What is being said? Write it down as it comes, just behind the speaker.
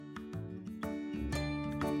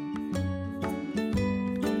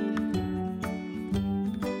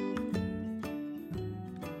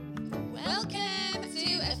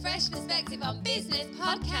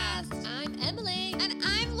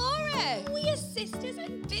sisters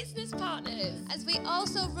and business partners. As we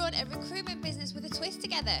also run a recruitment business with a twist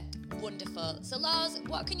together. Wonderful. So, Loz,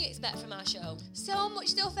 what can you expect from our show? So much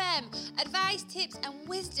stuff, advice, tips and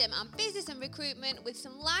wisdom on business and recruitment with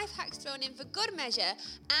some life hacks thrown in for good measure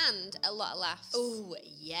and a lot of laughs. Oh,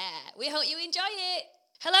 yeah. We hope you enjoy it.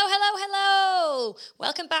 Hello, hello, hello.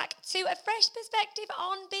 Welcome back to a Fresh Perspective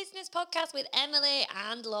on Business podcast with Emily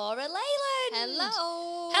and Laura Leyland.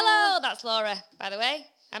 Hello. Hello, that's Laura, by the way.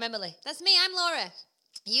 I'm Emily. That's me, I'm Laura.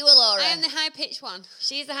 You are Laura. I am the high-pitched one.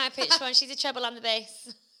 She's the high-pitched one. She's the treble and the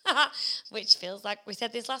bass. Which feels like we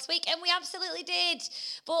said this last week, and we absolutely did.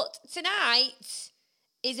 But tonight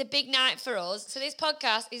is a big night for us. So this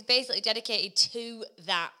podcast is basically dedicated to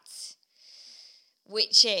that,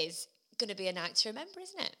 which is going to be a night to remember,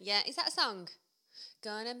 isn't it? Yeah, is that a song?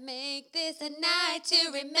 Gonna make this a night to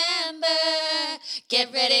remember.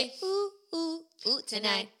 Get ready. Ooh, ooh, ooh,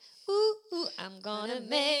 tonight. Ooh, ooh, I'm gonna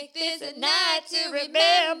make this a night to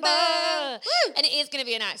remember. Woo! And it is going to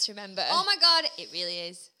be a night to remember. Oh my God, it really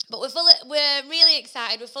is. But we're really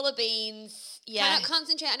excited. We're full of beans. Yeah. Cannot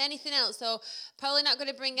concentrate on anything else, so probably not going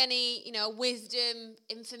to bring any, wisdom,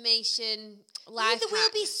 information, life There will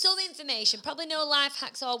hacks. be some information, probably no life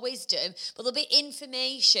hacks or wisdom, but there'll be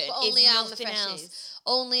information. But only if on the nothing Freshies. else.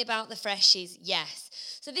 Only about the Freshies,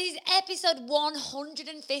 yes. So this is episode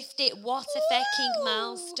 150. What a fecking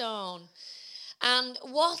milestone. And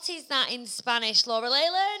what is that in Spanish, Laura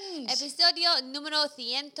Leyland? Episodio número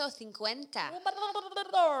 150.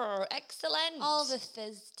 Excellent. All the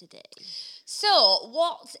fizz today. So,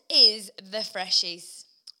 what is the Freshies?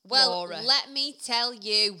 Well, Laura? let me tell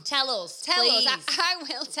you. Tell us, Tell please. us. I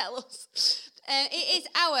will tell us. It is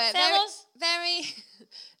our Tell us. very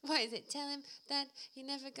what is it? Tell him that you're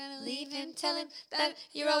never gonna leave him. Tell him that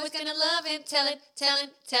you're always gonna love him. Tell him, tell him,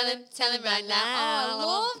 tell him, tell him right now. Oh, I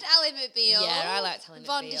loved Ali McBeal. Yeah, I liked Ali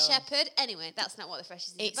Von de McBeal. Shepherd. Anyway, that's not what the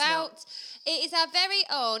Freshies is It's about. not. It is our very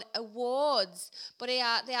own awards, but they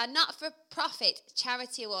are not for profit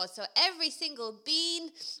charity awards. So every single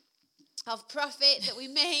bean of profit that we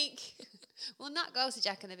make will not go to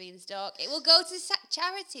Jack and the Beanstalk. It will go to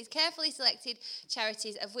charities, carefully selected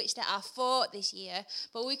charities, of which there are 4 this year.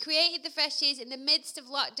 But we created the Freshies in the midst of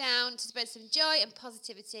lockdown to spread some joy and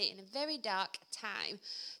positivity in a very dark time.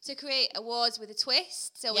 To create awards with a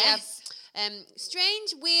twist. So we have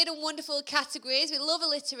strange, weird and wonderful categories. We love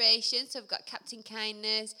alliteration. So we've got Captain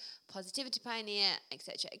Kindness, Positivity Pioneer,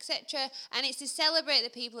 etc., etc. And it's to celebrate the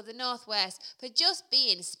people of the Northwest for just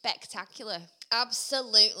being spectacular.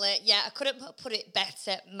 Absolutely. Yeah, I couldn't put it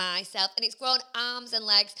better myself. And it's grown arms and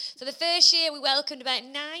legs. So the first year we welcomed about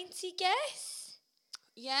 90 guests.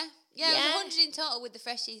 Yeah, it was 100 in total with the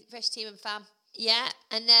Fresh team and fam. Yeah,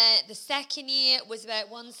 and the second year was about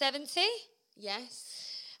 170. Yes.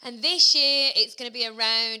 And this year, it's going to be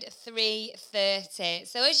around 330.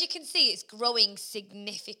 So as you can see, it's growing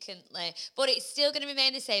significantly. But it's still going to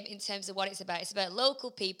remain the same in terms of what it's about. It's about local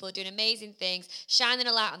people doing amazing things, shining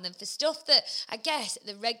a light on them for stuff that, I guess,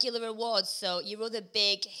 the regular awards, so your other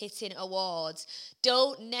big hitting awards,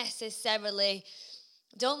 don't necessarily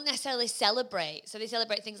celebrate. So they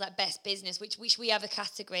celebrate things like best business, which we have a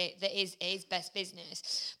category that is best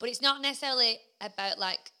business. But it's not necessarily about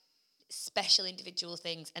like special individual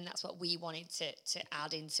things, and that's what we wanted to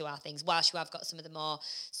add into our things, whilst you have got some of the more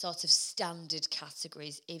sort of standard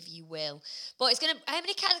categories, if you will. But it's going to, how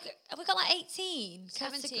many categories? Have we got like 18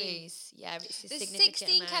 categories? Yeah, it's a There's significant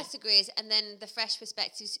 16 amount. categories, and then the Fresh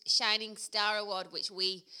Perspectives Shining Star Award, which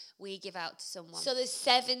we give out to someone. So there's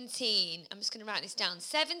 17, I'm just going to write this down,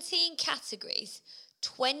 17 categories,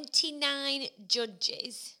 29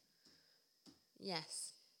 judges.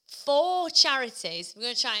 Yes. 4 charities. We're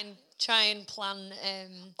going to try and plan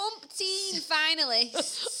Umpteen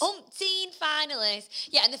finalists. umpteen finalists.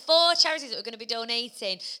 Yeah, and the 4 charities that we're going to be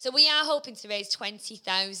donating. So we are hoping to raise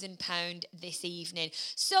 £20,000 this evening.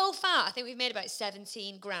 So far, I think we've made about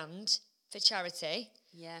 17 grand for charity.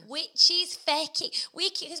 Yeah. Which is fake.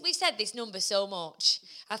 Because we've said this number so much,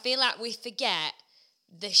 I feel like we forget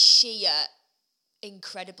the sheer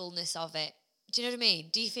incredibleness of it. Do you know what I mean?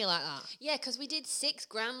 Do you feel like that? Yeah, because we did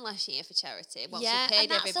 $6,000 last year for charity. Once yeah, we paid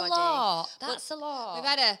and that's everybody. a lot. That's a lot. We've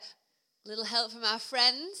had a little help from our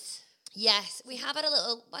friends. Yes, we have had a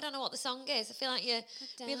little, I don't know what the song is. I feel like you're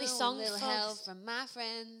really song little folks. help from my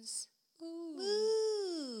friends.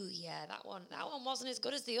 Ooh, yeah, that one wasn't as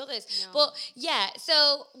good as the others. No. But yeah,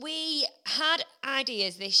 so we had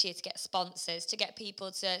ideas this year to get sponsors, to get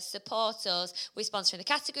people to support us. We're sponsoring the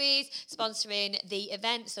categories, sponsoring the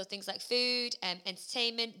events, so things like food,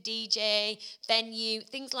 entertainment, DJ, venue,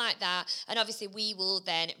 things like that. And obviously we will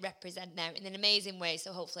then represent them in an amazing way,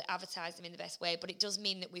 so hopefully advertise them in the best way. But it does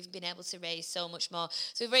mean that we've been able to raise so much more.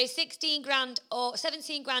 So we've raised 16 grand or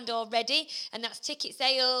 17 grand already, and that's ticket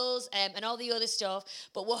sales and all the other stuff.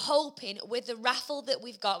 But we're hoping with the raffle that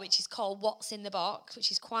we've got, which is called What's in the Box,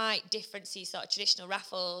 which is quite different to sort of traditional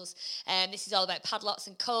raffles. This is all about padlocks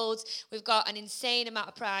and codes. We've got an insane amount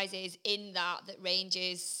of prizes in that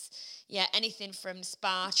ranges, anything from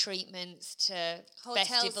spa treatments to hotel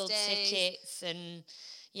festival stays. Tickets and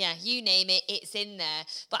you name it, it's in there.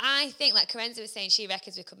 But I think, like Corenza was saying, she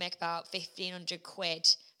reckons we could make about 1,500 quid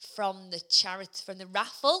from the charity, from the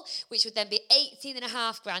raffle, which would then be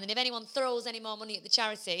 18.5 grand. And if anyone throws any more money at the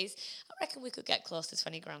charities, I reckon we could get close to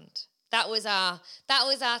 20 grand. That was our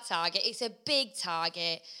target. It's a big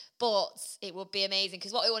target, but it would be amazing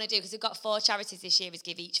because what we want to do, because we've got 4 charities this year, is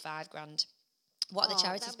give each 5 grand. What are the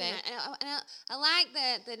charities, babe? Nice. I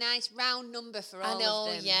like the nice round number for all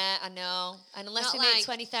of them. I know. And unless we make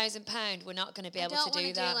 £20,000, we're not going to be able to do that. I don't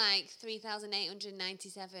want to do like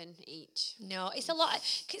 3,897 each. No, it's a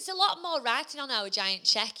lot more writing on our giant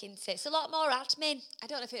check, isn't it? It's a lot more admin. I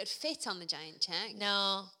don't know if it would fit on the giant check.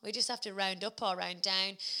 No, we just have to round up or round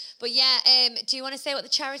down. But do you want to say what the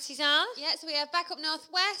charities are? Yeah, so we have Back Up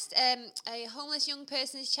Northwest, a homeless young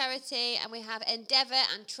person's charity, and we have Endeavour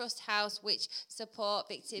and Trust House, which support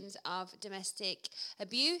victims of domestic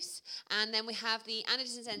abuse. And then we have the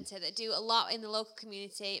Anderson Centre that do a lot in the local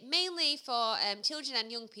community, mainly for children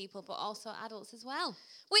and young people, but also adults as well.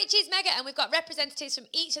 Which is mega, and we've got representatives from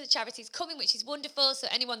each of the charities coming, which is wonderful. So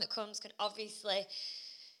anyone that comes can obviously,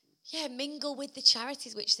 mingle with the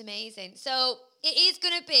charities, which is amazing. So it is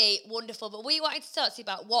going to be wonderful, but we wanted to talk to you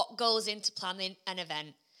about what goes into planning an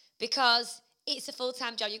event, because it's a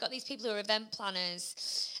full-time job. You've got these people who are event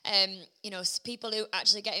planners, people who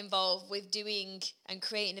actually get involved with doing and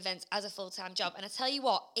creating events as a full-time job. And I tell you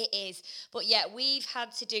what, it is. But we've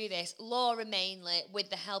had to do this, Laura mainly,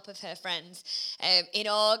 with the help of her friends, in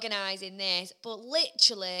organising this. But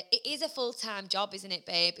literally, it is a full-time job, isn't it,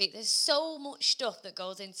 babe? There's so much stuff that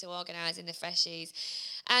goes into organising the Freshies.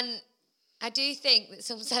 And I do think that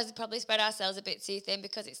sometimes we probably spread ourselves a bit too thin,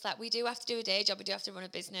 because it's like we do have to do a day job, we do have to run a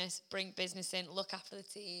business, bring business in, look after the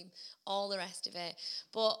team, all the rest of it.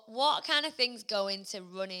 But what kind of things go into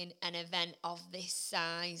running an event of this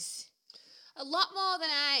size? A lot more than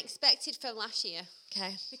I expected from last year.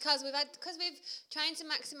 Okay. Because we've trying to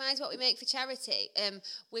maximise what we make for charity.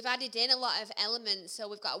 We've added in a lot of elements. So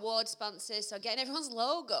we've got award sponsors, so getting everyone's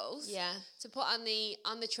logos to put on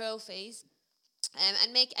the trophies.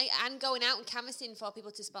 And going out and canvassing for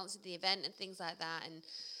people to sponsor the event and things like that,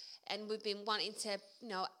 and we've been wanting to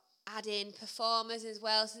add in performers as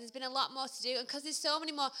well. So there's been a lot more to do, and because there's so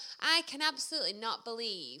many more, I can absolutely not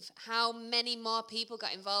believe how many more people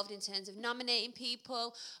got involved in terms of nominating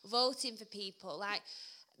people, voting for people, like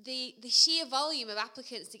the sheer volume of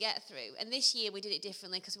applicants to get through. And this year we did it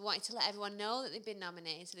differently because we wanted to let everyone know that they've been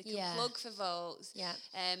nominated so they can plug for votes,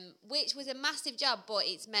 which was a massive job, but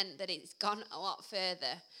it's meant that it's gone a lot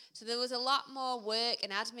further. So there was a lot more work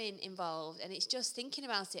and admin involved, and it's just thinking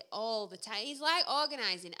about it all the time. It's like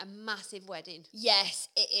organising a massive wedding. Yes,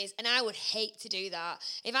 it is, and I would hate to do that.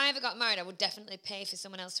 If I ever got married, I would definitely pay for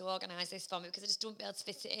someone else to organise this for me, because I just wouldn't be able to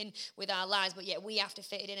fit it in with our lives. But we have to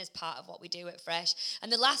fit it in as part of what we do at Fresh.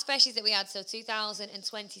 And the last Freshies that we had, so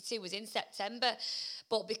 2022, was in September.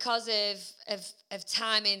 But because of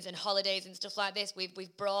timings and holidays and stuff like this,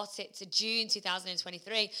 we've brought it to June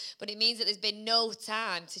 2023. But it means that there's been no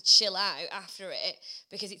time to chill out after it,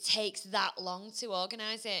 because it takes that long to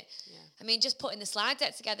organise it. Yeah. I mean, just putting the slide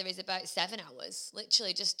deck together is about 7 hours,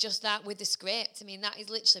 literally, just that with the script. I mean, that is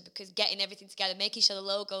literally because getting everything together, making sure the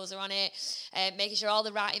logos are on it, making sure all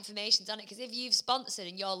the right information's on it. Because if you've sponsored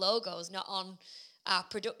and your logo's not on our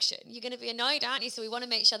production, you're going to be annoyed, aren't you? So we want to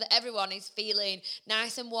make sure that everyone is feeling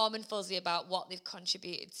nice and warm and fuzzy about what they've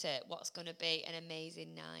contributed to what's going to be an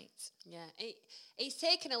amazing night. Yeah, it's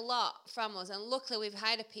taken a lot from us, and luckily we've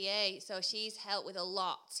hired a PA, so she's helped with a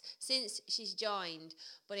lot since she's joined.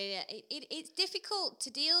 But it's difficult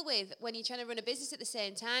to deal with when you're trying to run a business at the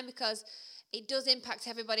same time, because it does impact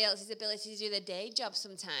everybody else's ability to do their day job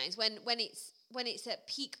sometimes. When it's at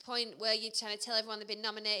peak point where you're trying to tell everyone they've been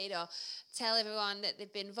nominated, or tell everyone that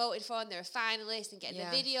they've been voted for and they're a finalist, and getting the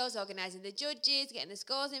videos, organising the judges, getting the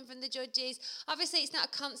scores in from the judges. Obviously, it's not a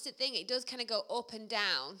constant thing. It does kind of go up and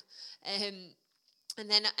down. And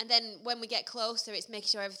then when we get closer, it's making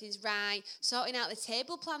sure everything's right. Sorting out the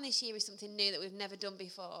table plan this year is something new that we've never done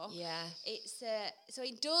before. Yeah. It's so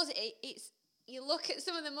it does. It's you look at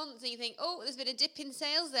some of the months and you think, oh, there's been a dip in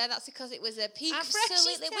sales there. That's because it was a peak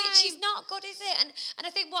Freshies time. Which is not good, is it? And I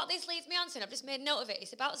think what this leads me on to, and I've just made note of it,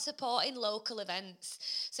 it's about supporting local events.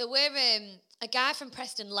 So we're a guy from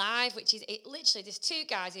Preston Live, which is it. Literally, there's two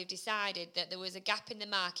guys who've decided that there was a gap in the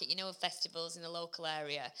market, of festivals in the local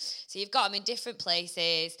area. So you've got them in different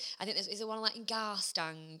places. I think there's one like in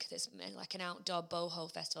Garstang that's like an outdoor boho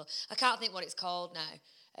festival. I can't think what it's called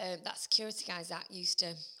now. That security guy Zach used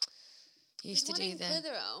to do the.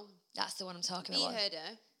 Clitheroe. That's the one I'm talking Have about. you heard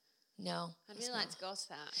her? No. I'd really like to go to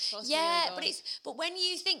that. Yeah, but when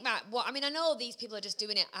you think that, I know these people are just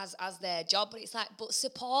doing it as their job, but it's like, but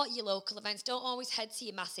support your local events. Don't always head to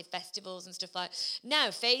your massive festivals and stuff like. Now,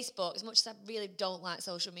 Facebook, as much as I really don't like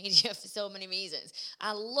social media for so many reasons,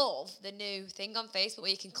 I love the new thing on Facebook where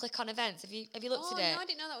you can click on events. Have you looked at it? Oh no, I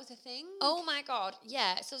didn't know that was a thing. Oh my God,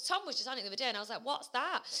 yeah. So Tom was just on it the other day, and I was like, "What's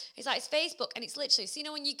that?" It's like it's Facebook, and it's literally. So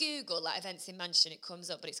when you Google like events in Manchester, it comes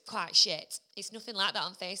up, but it's quite shit. It's nothing like that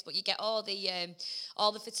on Facebook. You get all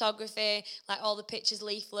the photography, like all the pictures,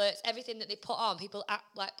 leaflets, everything that they put on. People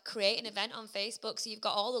create an event on Facebook. So you've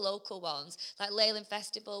got all the local ones, like Leyland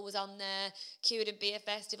Festival was on there, Cured Beer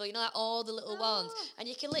Festival, like all the little ones. And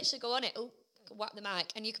you can literally go on it. Oh, whack the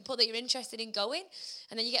mic, and you can put that you're interested in going,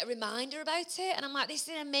 and then you get a reminder about it. And I'm like, this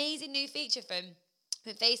is an amazing new feature from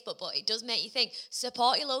Facebook, but it does make you think.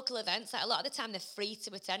 Support your local events. Like a lot of the time they're free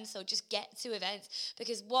to attend, so just get to events,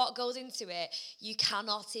 because what goes into it you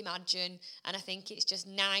cannot imagine. And I think it's just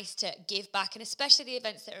nice to give back, and especially the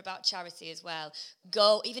events that are about charity as well.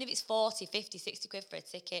 Go, even if it's 40, 50, 60 quid for a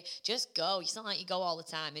ticket, just go. It's not like you go all the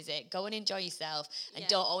time, is it? Go and enjoy yourself, and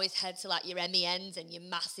don't always head to like your MENs and your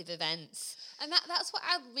massive events. And that's what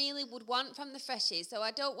I really would want from the Freshies. So I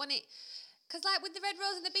don't want it. Because like with the Red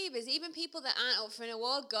Rose and the Beavers, even people that aren't up for an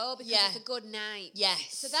award go because it's a good night.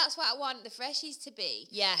 Yes. So that's what I want the Freshies to be.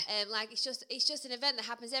 Yeah. Like it's just an event that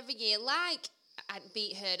happens every year, like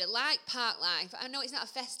Beat Herder, like Park Life. I know it's not a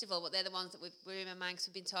festival, but they're the ones that we're in my mind because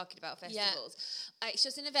we've been talking about festivals. Yeah. It's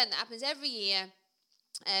just an event that happens every year.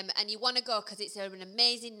 And you want to go because it's an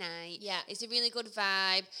amazing night. Yeah, it's a really good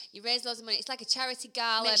vibe. You raise loads of money. It's like a charity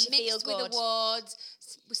gala mixed with awards,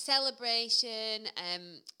 celebration,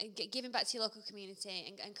 and giving back to your local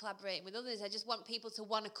community and collaborating with others. I just want people to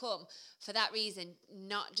want to come for that reason,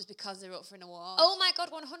 not just because they're up for an award. Oh my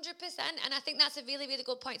God, 100%. And I think that's a really, really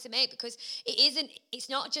good point to make, because it's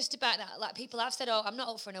not just about that. Like people have said, oh, I'm not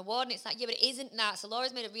up for an award. And it's like, yeah, but it isn't that. So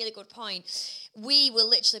Laura's made a really good point. We will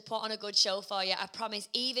literally put on a good show for you. I promise.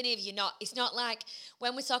 Even if you're not, it's not like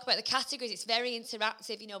when we talk about the categories, it's very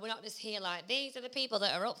interactive. We're not just here like, these are the people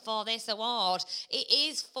that are up for this award. It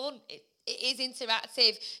is fun. It is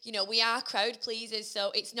interactive. We are crowd pleasers,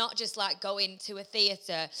 so it's not just like going to a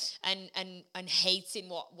theatre and hating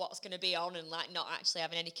what's going to be on and like not actually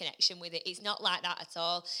having any connection with it. It's not like that at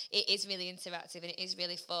all. It is really interactive and it is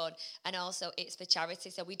really fun, and also it's for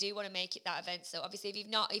charity. So we do want to make it that event. So obviously, if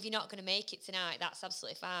you're not going to make it tonight, that's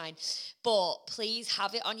absolutely fine. But please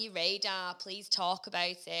have it on your radar. Please talk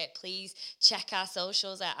about it. Please check our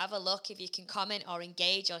socials out. Have a look if you can comment or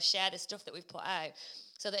engage or share the stuff that we've put out,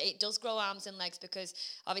 so that it does grow arms and legs, because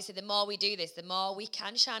obviously the more we do this, the more we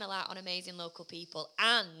can shine a light on amazing local people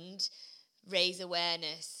and raise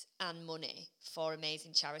awareness and money for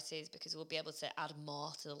amazing charities, because we'll be able to add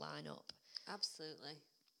more to the lineup. Absolutely.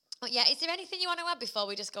 But yeah, is there anything you want to add before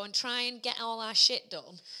we just go and try and get all our shit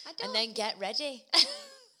done and then get ready?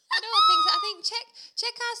 I think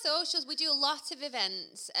check our socials. We do a lot of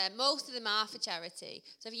events. Most of them are for charity.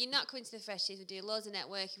 So if you're not coming to the Freshies, we do loads of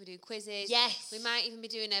networking. We do quizzes. Yes. We might even be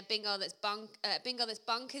doing a bingo that's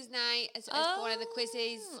bonkers night as one of the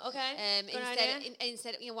quizzes. Okay.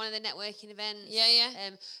 Instead of one of the networking events. Yeah.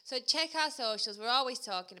 So check our socials. We're always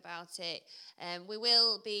talking about it. We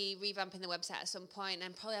will be revamping the website at some point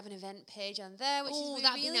and probably have an event page on there, which is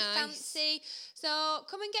really nice. Fancy. So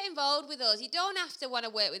come and get involved with us. You don't have to want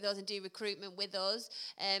to work with us and do recruitment with us.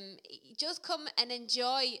 Just come and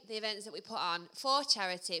enjoy the events that we put on for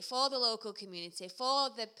charity, for the local community, for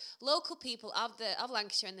the local people of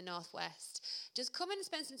Lancashire and the Northwest. Just come and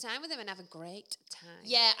spend some time with them and have a great time.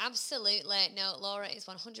 Yeah, absolutely. No, Laura is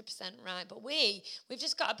 100% right. But we've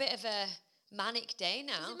just got a bit of a manic day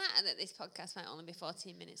now. Does it matter that this podcast might only be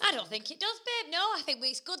 14 minutes? I don't think it does, babe. No, I think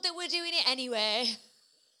it's good that we're doing it anyway.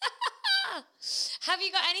 Have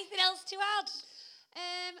you got anything else to add?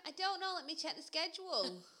 I don't know. Let me check the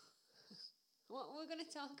schedule. What we're going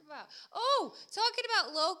to talk about? Oh, talking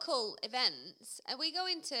about local events. Are we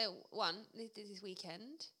going to one this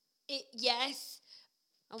weekend? Yes.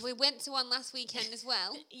 And we went to one last weekend as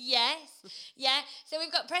well. Yes. Yeah. So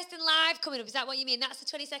we've got Preston Live coming up. Is that what you mean? That's the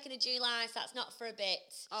 22nd of July, so that's not for a bit.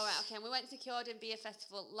 All right, okay. And we went to Corden Beer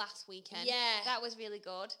Festival last weekend. Yeah. That was really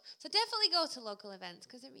good. So definitely go to local events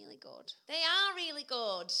because they're really good. They are really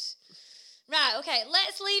good. Right, okay,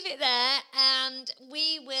 let's leave it there and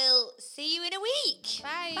we will see you in a week.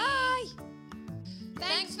 Bye. Bye.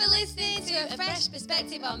 Thanks for listening to A Fresh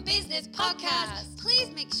Perspective on Business podcast. Please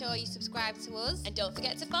make sure you subscribe to us. And don't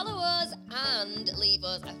forget to follow us and leave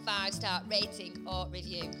us a 5-star rating or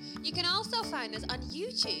review. You can also find us on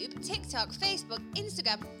YouTube, TikTok, Facebook,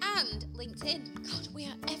 Instagram, and LinkedIn. God, we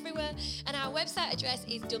are everywhere. And our website address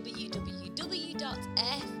is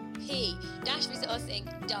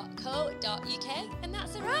www.fp-resourcing.co.uk. And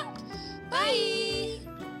that's a wrap. Bye.